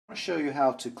I'll show you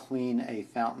how to clean a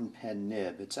fountain pen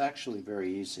nib. It's actually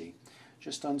very easy.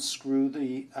 Just unscrew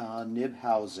the nib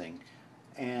housing,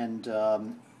 and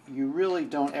you really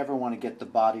don't ever want to get the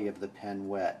body of the pen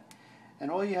wet. And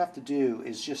all you have to do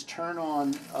is just turn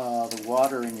on the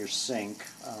water in your sink,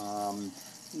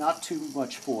 not too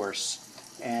much force,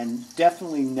 and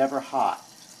definitely never hot.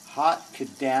 Hot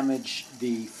could damage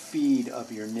the feed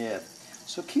of your nib.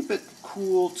 So keep it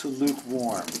cool to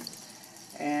lukewarm.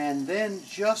 And then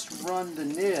just run the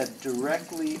nib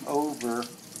directly over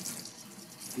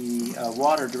the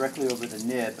water directly over the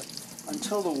nib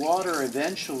until the water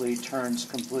eventually turns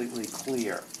completely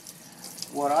clear.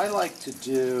 What I like to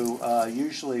do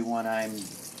usually when I'm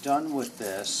done with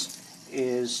this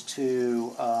is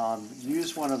to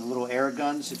use one of the little air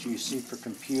guns that you see for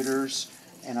computers,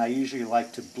 and I usually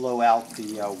like to blow out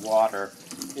the water.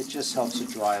 It just helps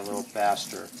it dry a little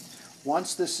faster.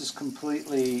 Once this is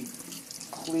completely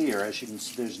clear, as you can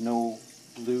see, there's no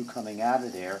blue coming out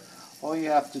of there. All you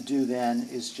have to do then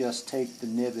is just take the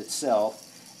nib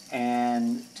itself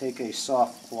and take a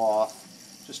soft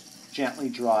cloth, just gently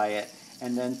dry it,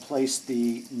 and then place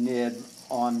the nib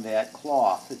on that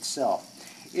cloth itself.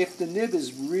 If the nib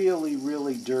is really,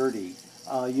 really dirty,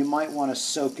 you might want to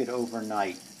soak it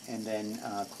overnight and then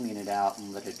clean it out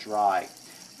and let it dry.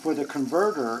 For the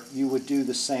converter, you would do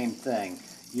the same thing.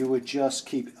 You would just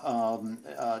keep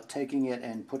taking it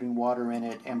and putting water in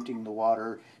it, emptying the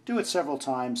water. Do it several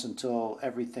times until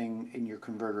everything in your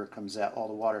converter comes out, all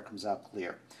the water comes out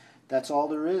clear. That's all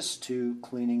there is to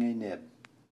cleaning a nib.